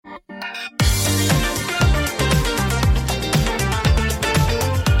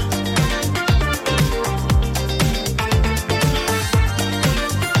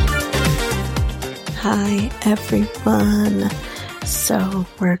Hi everyone. So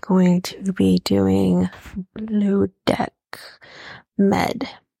we're going to be doing Blue Deck Med.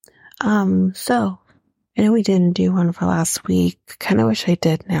 So I know we didn't do one for last week. Kind of wish I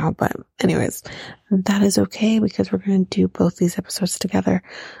did now, but anyways, that is okay because we're going to do both these episodes together.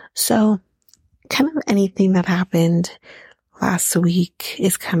 So kind of anything that happened last week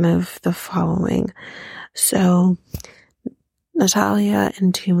is kind of the following. So Natalia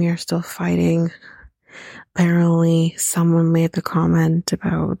and Toomey are still fighting. Apparently someone made the comment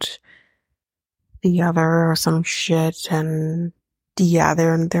about the other or some shit, and yeah,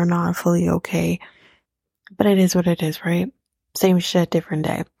 they're not fully okay. But it is what it is, right? Same shit, different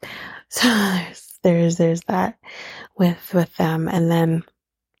day. So there's that with them, and then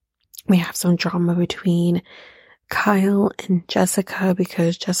we have some drama between Kyle and Jessica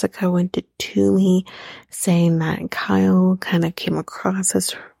because Jessica went to Toomey saying that Kyle kind of came across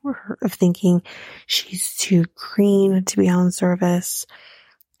as of thinking she's too green to be on service,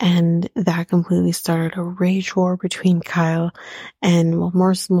 and that completely started a rage war between Kyle and, well,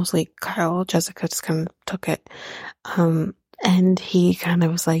 mostly Kyle. Jessica just kind of took it, and he kind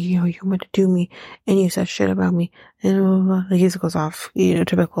of was like, you went to Toomey and you said shit about me, and he just goes off,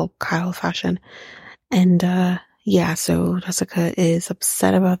 typical Kyle fashion, and yeah, so Jessica is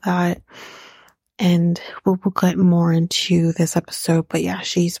upset about that, and we'll get more into this episode, but yeah,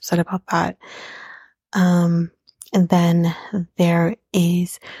 she's upset about that. And then there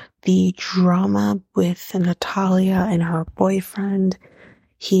is the drama with Natalia and her boyfriend.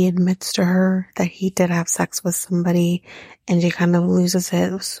 He admits to her that he did have sex with somebody, and she kind of loses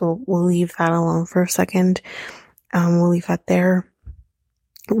it, so we'll leave that alone for a second. We'll leave that there.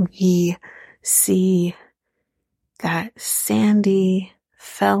 We see that Sandy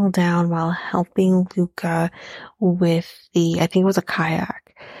fell down while helping Luca with I think it was a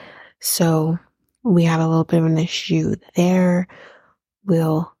kayak. So we have a little bit of an issue there.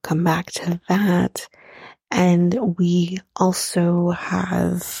 We'll come back to that. And we also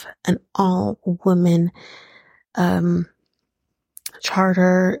have an all-women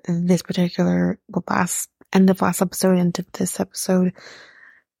charter. This particular, end of last episode into this episode,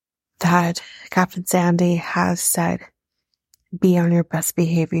 that Captain Sandy has said, be on your best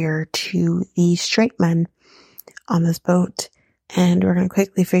behavior to the straight men on this boat. And we're going to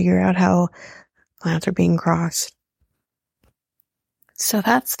quickly figure out how lines are being crossed. So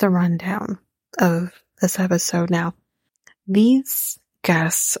that's the rundown of this episode. Now, these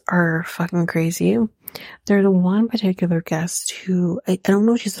guests are fucking crazy. There's one particular guest who, I don't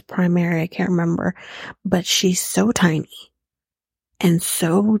know if she's a primary, I can't remember, but she's so tiny and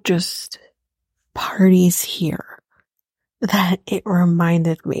so just parties here that it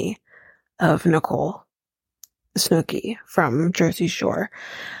reminded me of Nicole Snooki from Jersey Shore.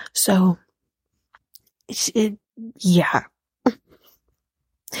 So, yeah.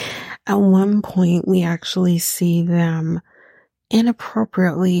 At one point, we actually see them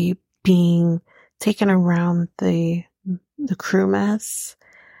inappropriately being taken around the crew mess,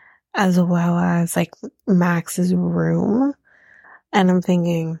 as well as like Max's room. And I'm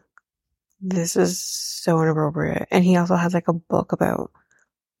thinking, this is so inappropriate. And he also has like a book about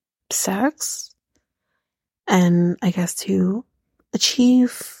sex. And I guess to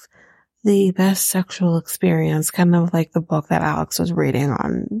achieve the best sexual experience, kind of like the book that Alex was reading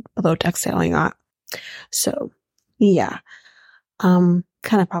on Below Deck Sailing on. So, yeah. Kind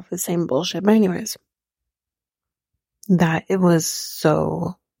of probably the same bullshit. But anyways, that it was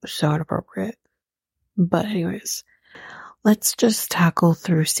so inappropriate. But anyways, let's just tackle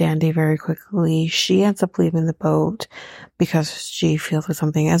through Sandy very quickly. She ends up leaving the boat because she feels like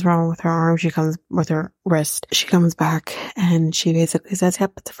something is wrong with her arm. She comes with her wrist. She comes back and she basically says,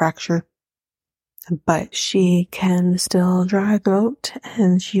 yep, it's a fracture. But she can still drive the boat,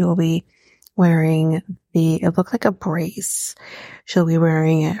 and she will be wearing it looked like a brace. She'll be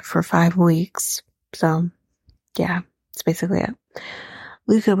wearing it for 5 weeks. So yeah, that's basically it.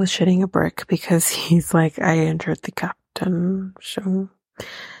 Luca was shitting a brick because he's like, I injured the captain, so,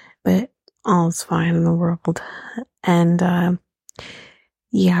 but all's fine in the world. And,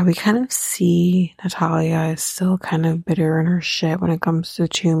 yeah, we kind of see Natalia is still kind of bitter in her shit when it comes to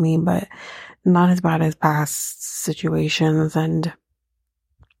Toomey, but not as bad as past situations. And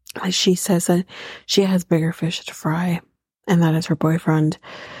she says that she has bigger fish to fry, and that is her boyfriend.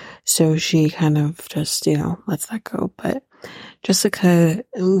 So she kind of just, lets that go. But Jessica,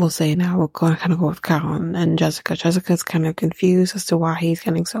 we'll say now, we'll kind of go with Kyle and Jessica. Jessica's kind of confused as to why he's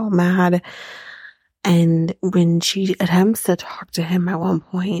getting so mad. And when she attempts to talk to him at one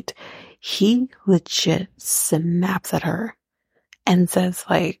point, he legit snaps at her and says,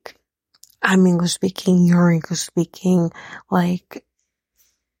 like, I'm English speaking, you're English speaking, like,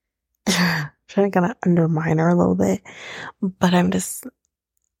 trying to kind of undermine her a little bit, but I'm just,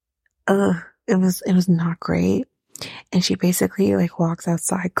 it was not great. And she basically like walks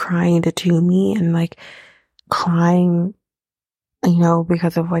outside crying to Toomey and like crying,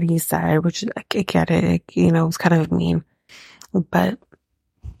 because of what he said, which I get it, it was kind of mean, but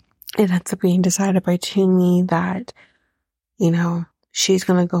it ends up being decided by Toomey that, she's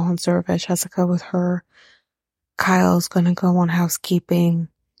going to go on service, Jessica with her. Kyle's going to go on housekeeping.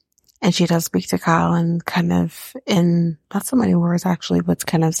 And she does speak to Kyle and kind of in not so many words actually, but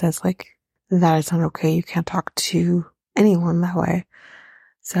kind of says like, that is not okay. You can't talk to anyone that way.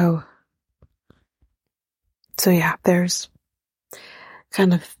 So yeah, there's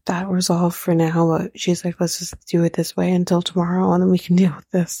kind of that resolve for now, but she's like, let's just do it this way until tomorrow and then we can deal with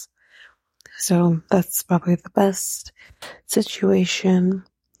this. So that's probably the best situation.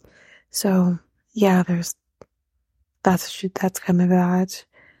 So yeah, that's kind of that.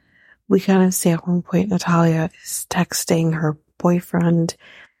 We kind of see at one point Natalia is texting her boyfriend,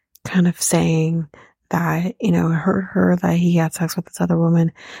 kind of saying that, it hurt her that he had sex with this other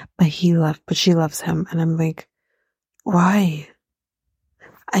woman, but she loves him. And I'm like, why?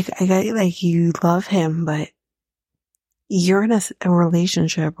 I get like you love him, but you're in a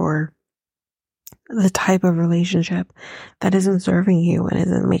relationship or the type of relationship that isn't serving you and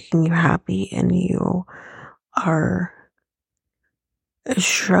isn't making you happy, and you are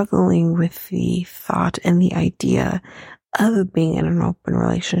struggling with the thought and the idea of being in an open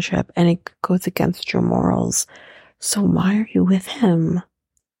relationship, and it goes against your morals. So why are you with him?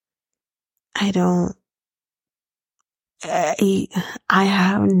 I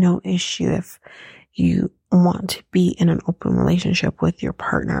have no issue if you want to be in an open relationship with your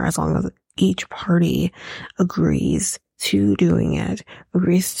partner, as long as each party agrees to doing it,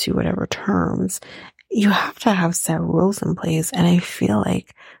 agrees to whatever terms. You have to have set rules in place, and I feel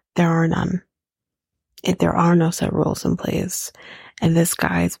like there are none. If there are no set rules in place, and this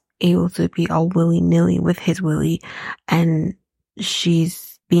guy's able to be all willy-nilly with his willy, and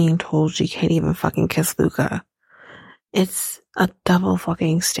she's being told she can't even fucking kiss Luca. It's a double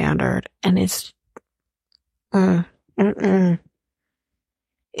fucking standard, and it's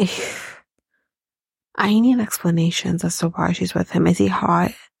I need explanations as to why she's with him. Is he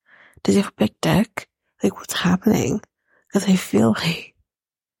hot? Does he have a big dick? Like, what's happening? Because I feel like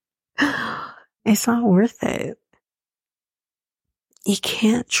it's not worth it. You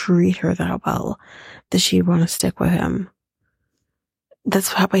can't treat her that well that she'd want to stick with him.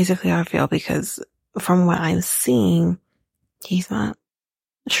 That's basically how I feel, because from what I'm seeing, he's not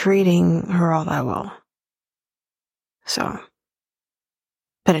treating her all that well. So,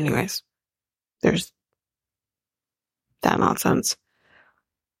 but anyways, there's that nonsense.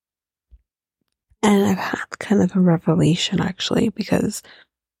 And I've had kind of a revelation, actually, because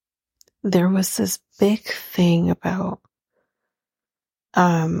there was this big thing about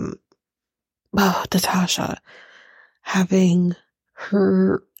Natasha having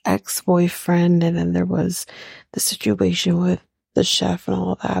her ex-boyfriend, and then there was the situation with the chef and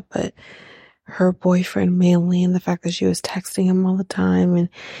all of that, but her boyfriend mainly, and the fact that she was texting him all the time, and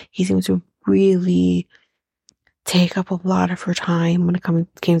he seemed to really take up a lot of her time when it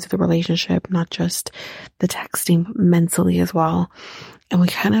came to the relationship, not just the texting, but mentally as well. And we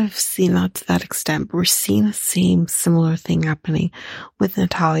kind of see, not to that extent, but we're seeing the same similar thing happening with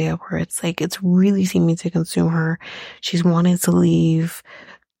Natalia, where it's like, it's really seeming to consume her. She's wanting to leave,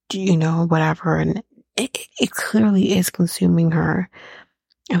 whatever. And it clearly is consuming her.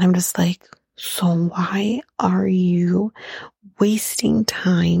 And I'm just like, so why are you wasting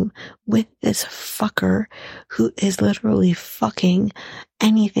time with this fucker who is literally fucking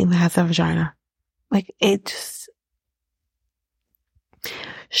anything that has a vagina? Like,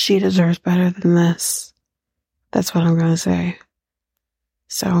 she deserves better than this. That's what I'm gonna say.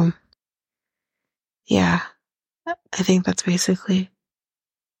 So, yeah, I think that's basically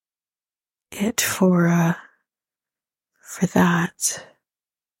it for that.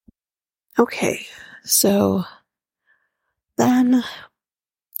 Okay, so then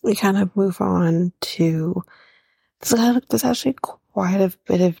we kind of move on to, there's actually quite a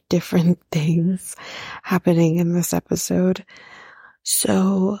bit of different things happening in this episode.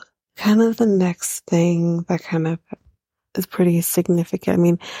 So kind of the next thing that kind of is pretty significant. I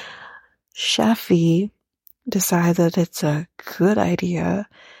mean, Sheffy decides that it's a good idea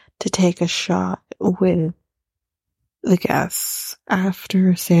to take a shot with the guests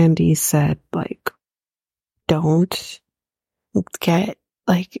after Sandy said, like, don't get,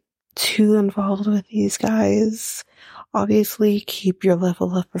 like, too involved with these guys obviously keep your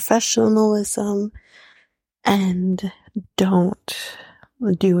level of professionalism and don't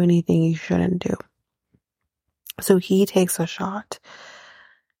do anything you shouldn't do. So he takes a shot,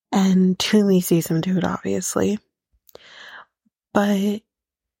 and Toomey sees him do it, obviously. But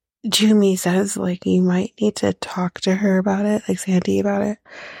Toomey says, like, you might need to talk to her about it, like Sandy about it,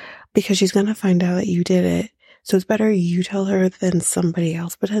 because she's going to find out that you did it. So it's better you tell her than somebody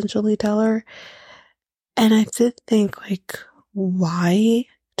else potentially tell her. And I did think, like, why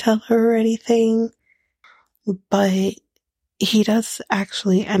tell her anything? But he does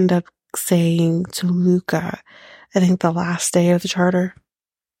actually end up saying to Luca, I think the last day of the charter,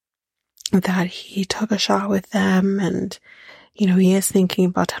 that he took a shot with them, and, you know, he is thinking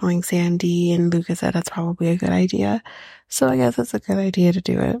about telling Sandy, and Luca said that's probably a good idea. So I guess it's a good idea to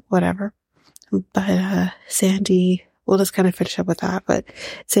do it, whatever. But Sandy, we'll just kind of finish up with that, but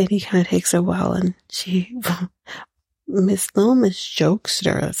Sandy kind of takes it well, and she, Miss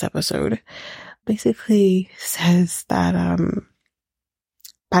Jokester this episode, basically says that,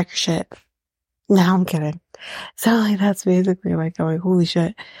 pack your shit. No, I'm kidding. So, like, that's basically, like, I'm like, holy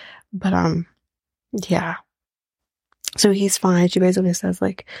shit. But, yeah. So he's fine. She basically says,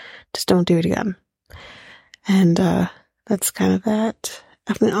 like, just don't do it again. And, that's kind of that.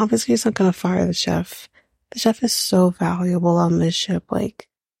 I mean, obviously he's not gonna fire the chef. The chef is so valuable on this ship, like,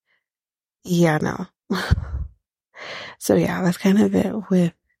 yeah, no. So yeah, that's kind of it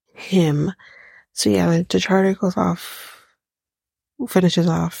with him. So yeah, the charter goes off, finishes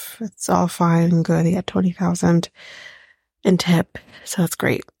off. It's all fine and good. He got 20,000 in tip, so that's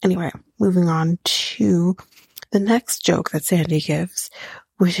great. Anyway, moving on to the next joke that Sandy gives,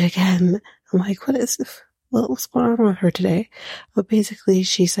 which again, I'm like, what's going on with her today? But basically,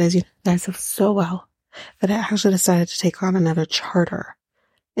 she says, you guys have so well that I actually decided to take on another charter.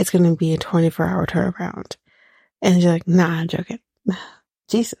 It's going to be a 24-hour turnaround. And she's like, nah, I'm joking.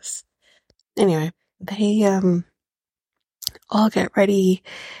 Jesus. Anyway, they all get ready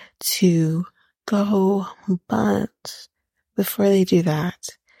to go, but before they do that,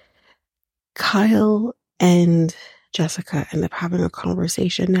 Kyle and Jessica end up having a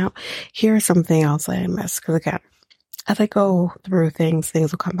conversation. Now, here's something else I missed, because again, as I go through things will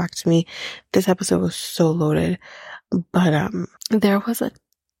come back to me. This episode was so loaded, but there was a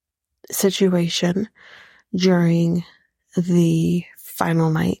situation during the final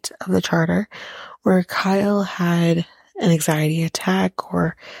night of the charter where Kyle had an anxiety attack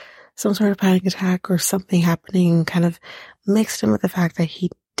or some sort of panic attack or something happening, kind of mixed in with the fact that he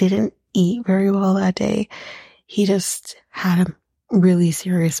didn't eat very well that day. He just had a really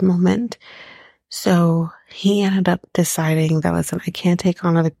serious moment. So he ended up deciding that, listen, I can't take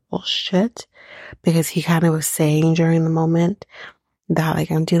on other people's shit, because he kind of was saying during the moment that,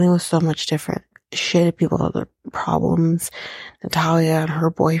 like, I'm dealing with so much different shit, people have other problems. Natalia and her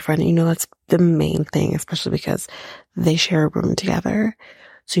boyfriend, you know, that's the main thing, especially because they share a room together.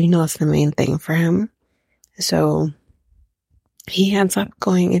 So you know that's the main thing for him. So he ends up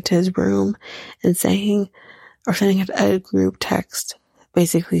going into his room and saying, or sending a group text,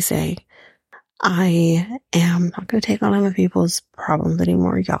 basically saying, I am not going to take on other people's problems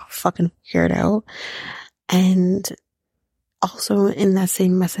anymore. Y'all fucking figure it out. And also in that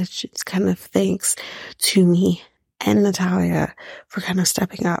same message, it's kind of thanks to me and Natalia for kind of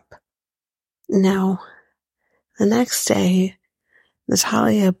stepping up. Now, the next day,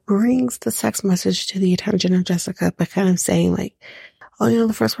 Natalia brings the text message to the attention of Jessica by kind of saying, like, oh, you know,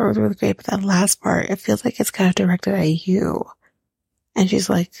 the first part was really great, but that last part, it feels like it's kind of directed at you. And she's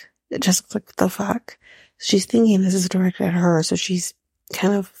like, Jessica's like, what the fuck? She's thinking this is directed at her, so she's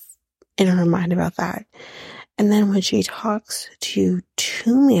kind of in her mind about that. And then when she talks to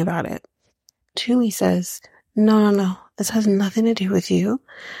Toomey about it, Toomey says, no, this has nothing to do with you.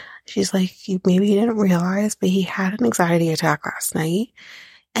 She's like, maybe you didn't realize, but he had an anxiety attack last night,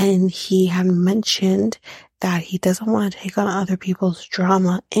 and he had mentioned that he doesn't want to take on other people's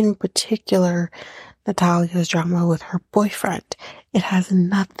drama, in particular Natalia's drama with her boyfriend. It has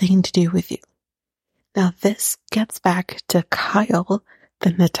nothing to do with you. Now this gets back to Kyle,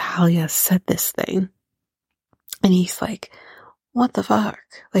 that Natalia said this thing. And he's like, what the fuck?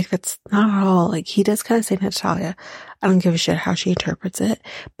 Like, that's not at all. Like, he does kind of say to Natalia, I don't give a shit how she interprets it.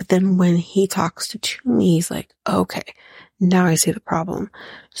 But then when he talks to Toomey, he's like, okay, now I see the problem.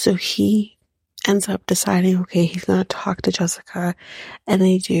 So he ends up deciding, okay, he's going to talk to Jessica, and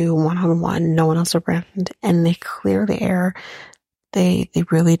they do one-on-one, no one else around, and they clear the air. They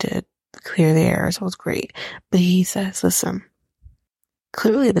really did clear the air, so it was great. But he says, listen,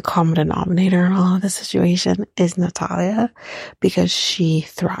 clearly the common denominator in all of this situation is Natalia, because she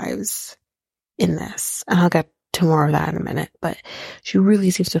thrives in this. And I'll get into more of that in a minute, but she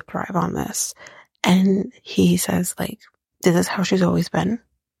really seems to thrive on this. And he says, like, this is how she's always been.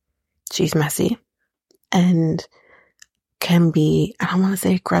 She's messy and can be, I don't want to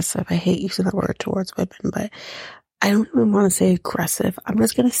say aggressive. I hate using the word towards women, but I don't even want to say aggressive. I'm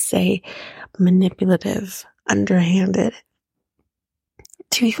just going to say manipulative, underhanded,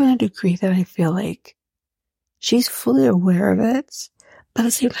 to even a degree that I feel like she's fully aware of it, but at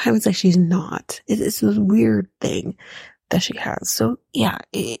the same time, it's like she's not. It's this weird thing that she has. So yeah,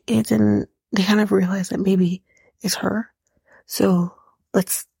 it didn't, they kind of realized that maybe it's her. So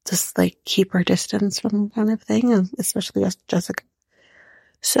let's just like keep our distance from kind of thing, and especially Jessica.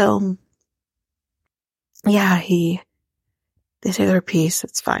 So yeah, they say their piece.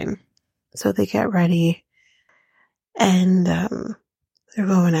 It's fine. So they get ready and, they're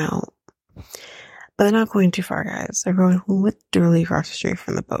going out, but they're not going too far, guys. They're going literally across the street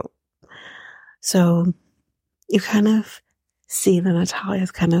from the boat. So you kind of see that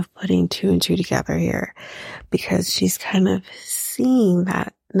Natalia's kind of putting two and two together here, because she's kind of seeing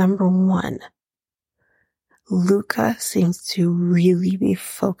that, number one, Luca seems to really be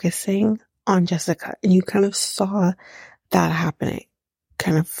focusing on Jessica. And you kind of saw that happening,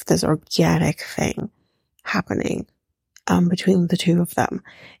 kind of this organic thing happening between the two of them.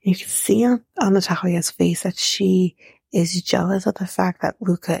 And you can see on Natalia's face that she is jealous of the fact that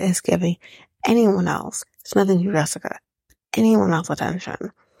Luca is giving anyone else, it's nothing to do with Jessica, anyone else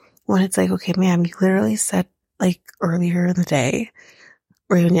attention. When it's like, okay, ma'am, you literally said like earlier in the day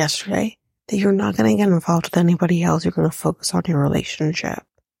or even yesterday that you're not going to get involved with anybody else. You're going to focus on your relationship.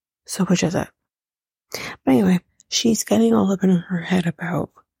 So which is it? But anyway, she's getting all up in her head about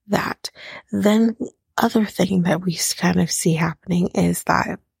that. Then the other thing that we kind of see happening is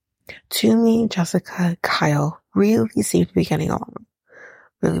that Toomey, Jessica, Kyle really seem to be getting along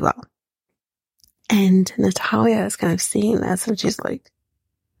really well. And Natalia is kind of seeing this and she's like,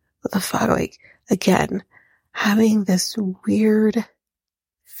 what the fuck? Like, again, having this weird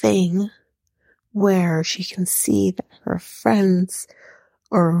thing where she can see that her friends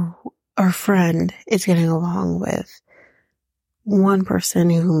or her friend is getting along with one person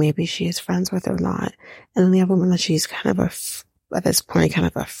who maybe she is friends with or not, and then the other one that she's kind of at this point, kind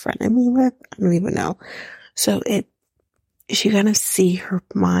of a frenemy with. I don't even know. So she kind of see her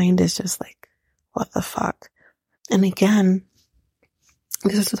mind is just like, what the fuck? And again,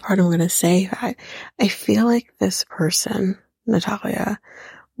 this is the part I'm going to say that I feel like this person, Natalia,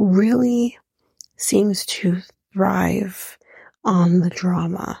 really seems to thrive on the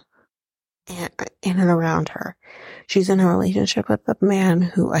drama in and around her. She's in a relationship with a man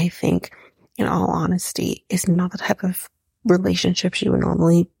who I think, in all honesty, is not the type of relationship she would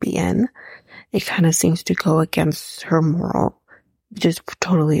normally be in. It kind of seems to go against her moral, which is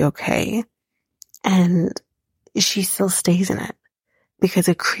totally okay. And she still stays in it because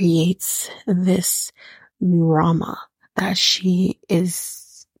it creates this drama that she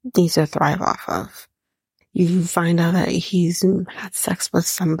needs to thrive off of. You find out that he's had sex with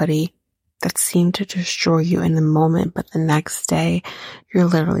somebody that seemed to destroy you in the moment, but the next day you're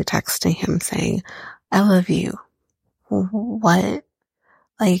literally texting him saying, I love you. What?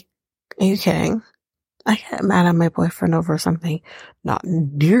 Like, are you kidding? I get mad at my boyfriend over something not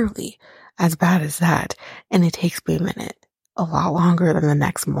nearly as bad as that, and it takes me a minute, a lot longer than the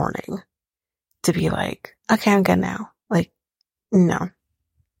next morning, to be like, okay, I'm good now. Like, no.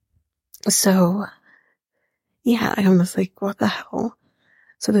 So, yeah, I'm just like, what the hell?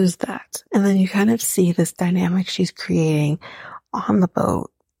 So there's that. And then you kind of see this dynamic she's creating on the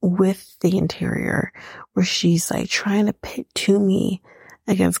boat with the interior, where she's like trying to pit Toomey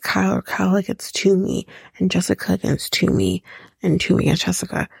against Kyle, or Kyle against Toomey, and Jessica against Toomey, and Toomey against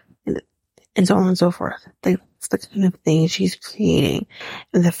Jessica, and so on and so forth. That's the kind of thing she's creating.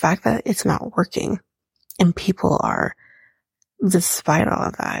 And the fact that it's not working, and people are, despite all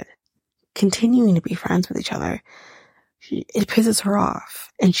of that, continuing to be friends with each other, it pisses her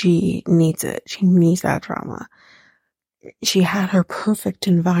off, and she needs it. She needs that drama. She had her perfect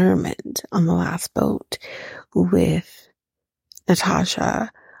environment on the last boat with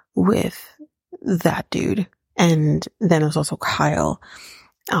Natasha, with that dude, and then there's also Kyle.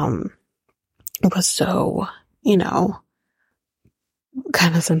 Was so,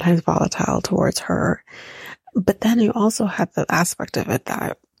 kind of sometimes volatile towards her. But then you also had the aspect of it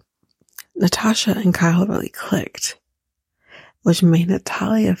that Natasha and Kyle really clicked, which made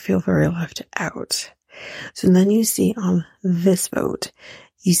Natalia feel very left out. So then you see on this boat,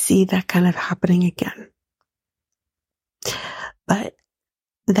 you see that kind of happening again. But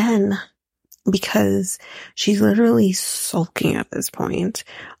then because she's literally sulking at this point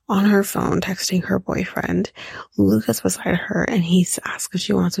on her phone, texting her boyfriend. Lucas beside her, and he asks if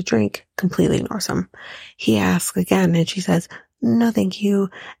she wants a drink, completely ignores him. He asks again, and she says, no, thank you.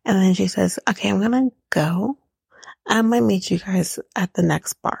 And then she says, okay, I'm gonna go. I might meet you guys at the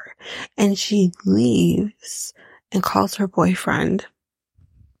next bar. And she leaves and calls her boyfriend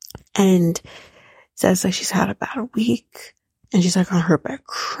and says that she's had a bad week. And she's like on her bed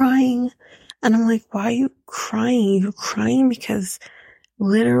crying. And I'm like, why are you crying? You're crying because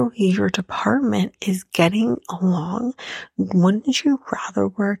literally your department is getting along. Wouldn't you rather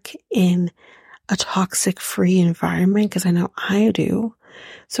work in a toxic free environment? Because I know I do.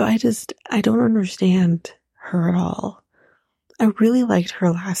 So I don't understand her at all. I really liked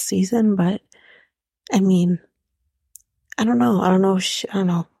her last season, but I mean, I don't know. I don't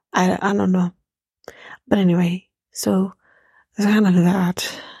know. But anyway, so there's kind of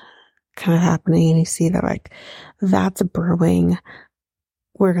that kind of happening, and you see that like that's brewing.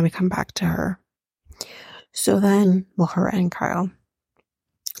 We're going to come back to her. So then, well, her and Kyle.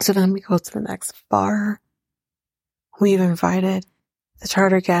 So then we go to the next bar. We've invited the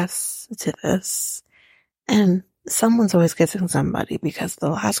charter guests to this, and someone's always kissing somebody, because the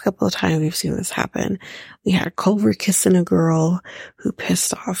last couple of times we've seen this happen, we had Culver kissing a girl who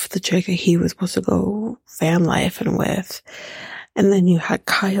pissed off the chick that he was supposed to go van lifing with. And then you had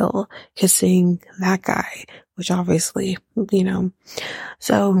Kyle kissing that guy, which obviously,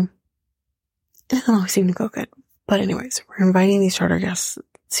 so it doesn't always seem to go good. But anyways, we're inviting these charter guests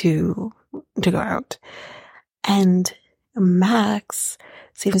to go out. And Max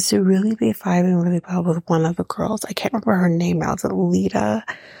seems to really be vibing really well with one of the girls. I can't remember her name now. Is it Lita?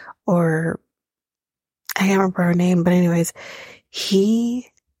 Or I can't remember her name. But anyways, he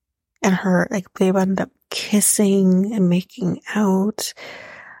and her, like, they end up kissing and making out.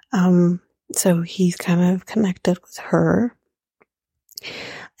 So he's kind of connected with her.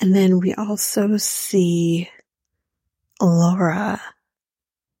 And then we also see Laura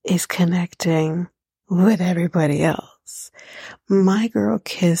is connecting with everybody else. My girl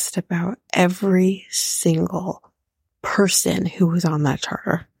kissed about every single person who was on that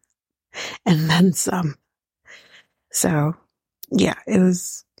charter, and then some. So yeah, it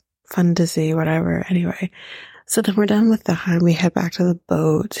was fun to see, whatever. Anyway, so then we're done with that. We head back to the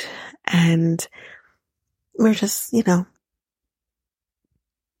boat, and we're just, I'm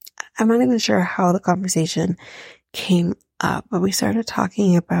not even sure how the conversation came up, but we started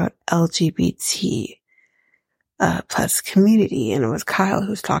talking about LGBT plus community, and it was Kyle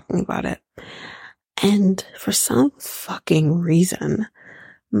who's talking about it. And for some fucking reason,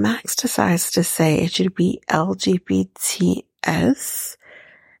 Max decides to say it should be LGBTS,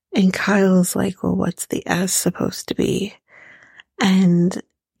 and Kyle's like, well, what's the S supposed to be? And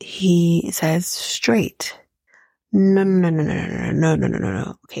he says straight. No.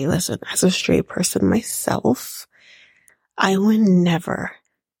 Okay, listen, as a straight person myself, I would never,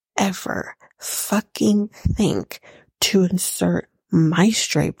 ever fucking think to insert my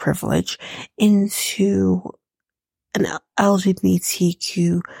straight privilege into an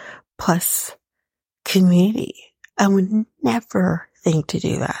LGBTQ plus community. I would never think to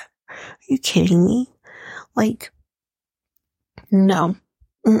do that. Are you kidding me? Like, no.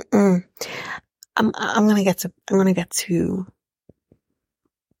 I'm gonna get to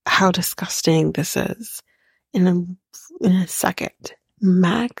how disgusting this is in a second.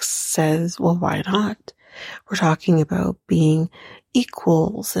 Max says, well, why not? We're talking about being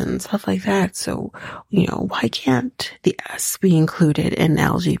equals and stuff like that. So, why can't the S be included in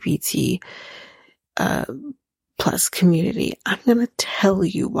LGBT plus community? I'm going to tell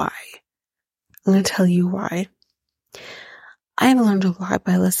you why. I've learned a lot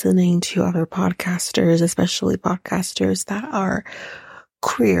by listening to other podcasters, especially podcasters that are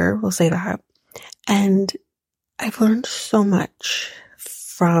queer, we'll say that. And I've learned so much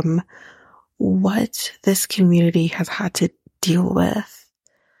from what this community has had to deal with,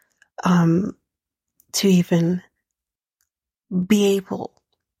 to even be able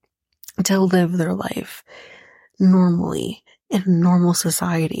to live their life normally in a normal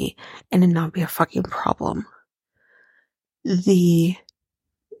society and it not be a fucking problem. The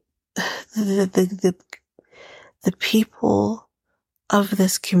people of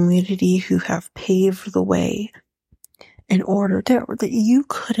this community who have paved the way in order that you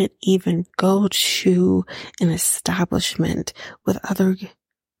couldn't even go to an establishment with other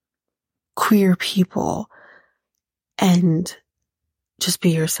queer people and just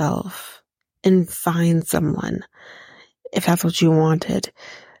be yourself and find someone if that's what you wanted.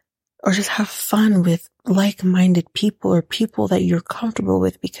 or just have fun with like-minded people or people that you're comfortable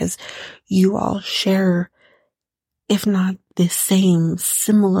with because you all share, if not the same,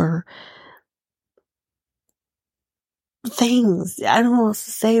 similar things. I don't know what else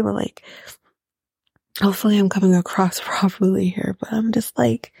to say, but like, hopefully I'm coming across properly here, but I'm just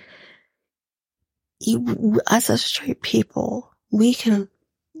like, as a straight people, we can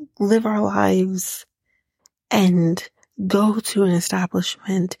live our lives and go to an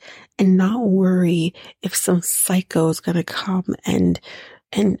establishment and not worry if some psycho is going to come and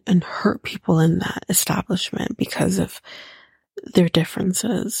hurt people in that establishment because of their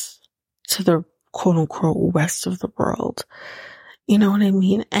differences to the quote unquote rest of the world. You know what I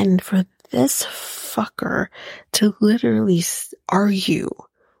mean? And for this fucker to literally argue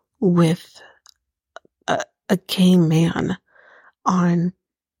with a gay man on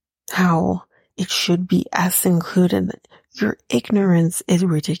how it should be as included. Your ignorance is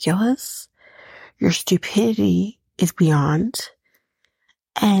ridiculous. Your stupidity is beyond.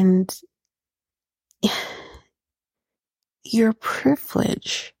 And your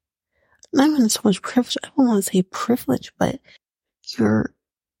privilege, not even so much privilege, I don't want to say privilege, but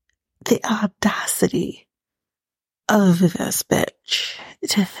the audacity of this bitch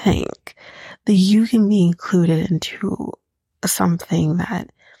to think that you can be included into something that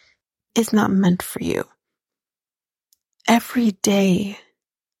is not meant for you. Every day,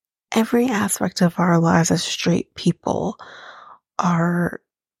 every aspect of our lives as straight people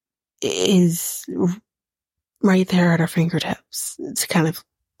is right there at our fingertips, to kind of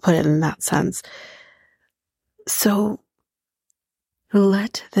put it in that sense. So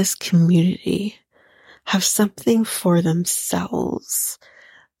let this community have something for themselves,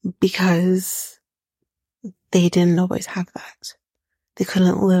 because they didn't always have that. They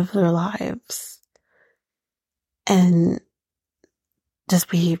couldn't live their lives and just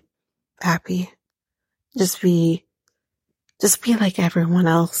be happy. Just be like everyone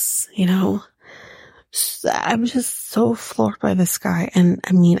else, you know? I'm just so floored by this guy. And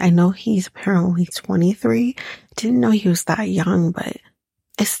I mean, I know he's apparently 23. Didn't know he was that young, but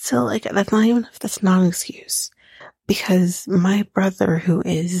it's still like, that's not an excuse. Because my brother, who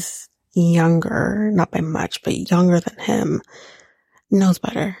is younger, not by much, but younger than him, knows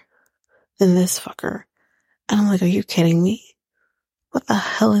better than this fucker. And I'm like, are you kidding me? What the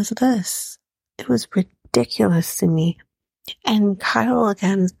hell is this? It was ridiculous to me. And Kyle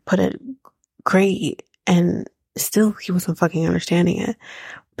again put it great, and still he wasn't fucking understanding it.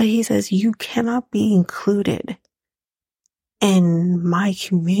 But he says, you cannot be included in my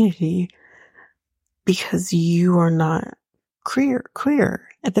community because you are not queer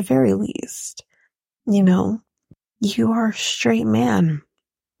at the very least. You know, you are a straight man,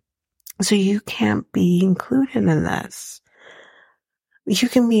 so you can't be included in this. You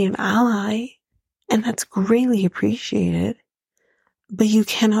can be an ally, and that's greatly appreciated, but you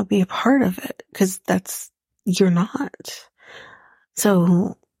cannot be a part of it because you're not.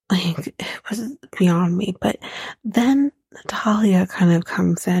 So, like, it was beyond me. But then Natalia kind of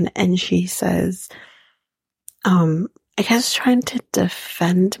comes in and she says, I guess trying to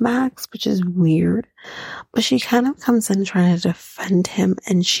defend Max, which is weird, but she kind of comes in trying to defend him,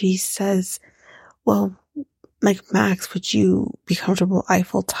 and she says, well, like, Max, would you be comfortable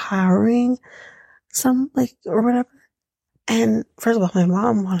Eiffel Towering or whatever? And first of all, my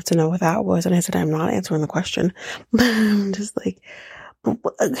mom wanted to know what that was, and I said, I'm not answering the question. But I'm just like,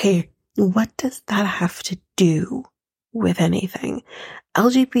 okay, what does that have to do with anything?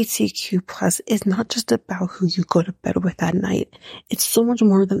 LGBTQ plus is not just about who you go to bed with that night. It's so much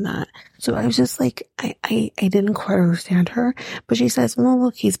more than that. So I was just like, I didn't quite understand her, but she says, well,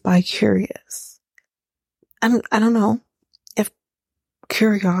 look, he's bi-curious. I don't know if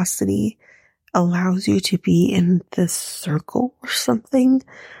curiosity allows you to be in this circle or something.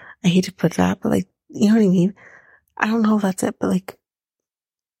 I hate to put that, but like, you know what I mean? I don't know if that's it, but like,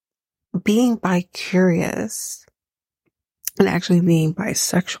 being bi-curious and actually being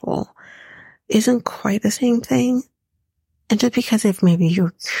bisexual isn't quite the same thing. And just because if maybe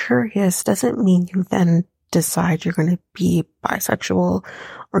you're curious doesn't mean you then decide you're going to be bisexual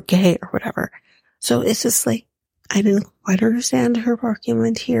or gay or whatever. So it's just like, I didn't quite understand her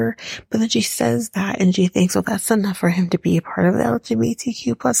argument here, but then she says that and she thinks, well, that's enough for him to be a part of the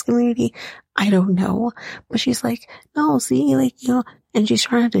LGBTQ plus community. I don't know. But she's like, no, see, like, you know, and she's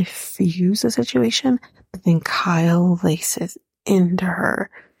trying to diffuse the situation, but then Kyle laces into her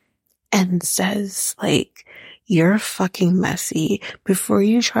and says, like, You're fucking messy. Before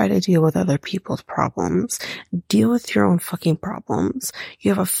you try to deal with other people's problems, deal with your own fucking problems.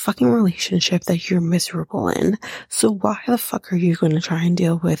 You have a fucking relationship that you're miserable in. So why the fuck are you going to try and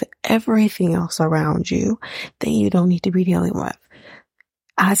deal with everything else around you that you don't need to be dealing with?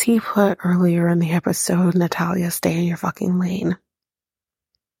 As he put earlier in the episode, Natalia, stay in your fucking lane.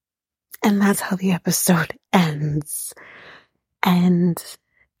 And that's how the episode ends. And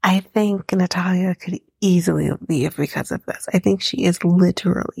I think Natalia could easily leave because of this. I think she is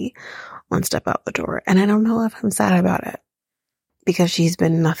literally one step out the door. And I don't know if I'm sad about it because she's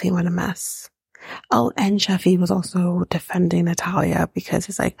been nothing but a mess. Oh, and Sheffy was also defending Natalia because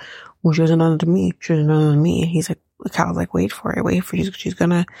he's like, well, she doesn't know to me. She doesn't know to me. And he's like, Cal's like, wait for it. She's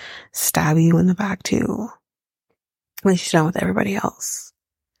gonna stab you in the back too. When she's done with everybody else.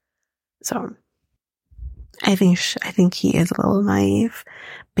 So I think he is a little naive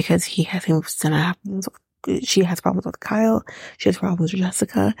because he has things that happens. She has problems with Kyle. She has problems with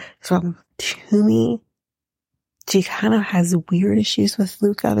Jessica. She has problems with Toomey. She kind of has weird issues with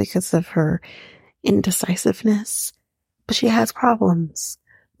Luca because of her indecisiveness. But she has problems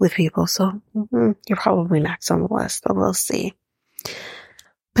with people. So you're probably next on the list, but we'll see.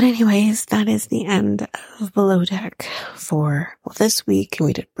 But anyways, that is the end of Below Deck for this week. And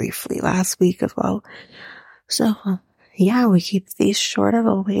we did briefly last week as well. So, yeah, we keep these short as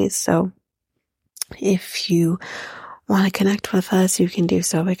always. So, if you want to connect with us, you can do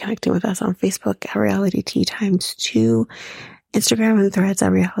so by connecting with us on Facebook at Reality Tea X2, Instagram and Threads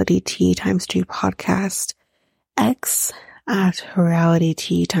at Reality Tea X2 Podcast, X at Reality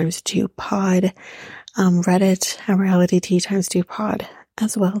Tea X2 Pod, Reddit at Reality Tea X2 Pod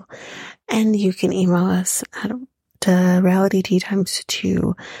as well. And you can email us at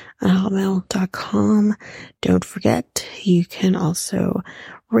realityteatimes2 at hotmail.com. Don't forget, you can also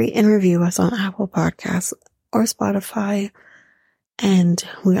rate and review us on Apple Podcasts or Spotify. And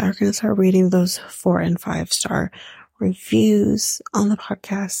we are going to start reading those 4 and 5 star reviews on the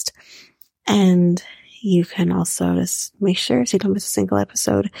podcast. And you can also just make sure so you don't miss a single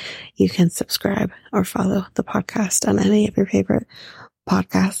episode. You can subscribe or follow the podcast on any of your favorite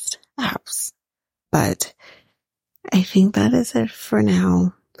podcast apps. But I think that is it for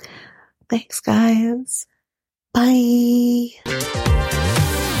now. Thanks, guys. Bye.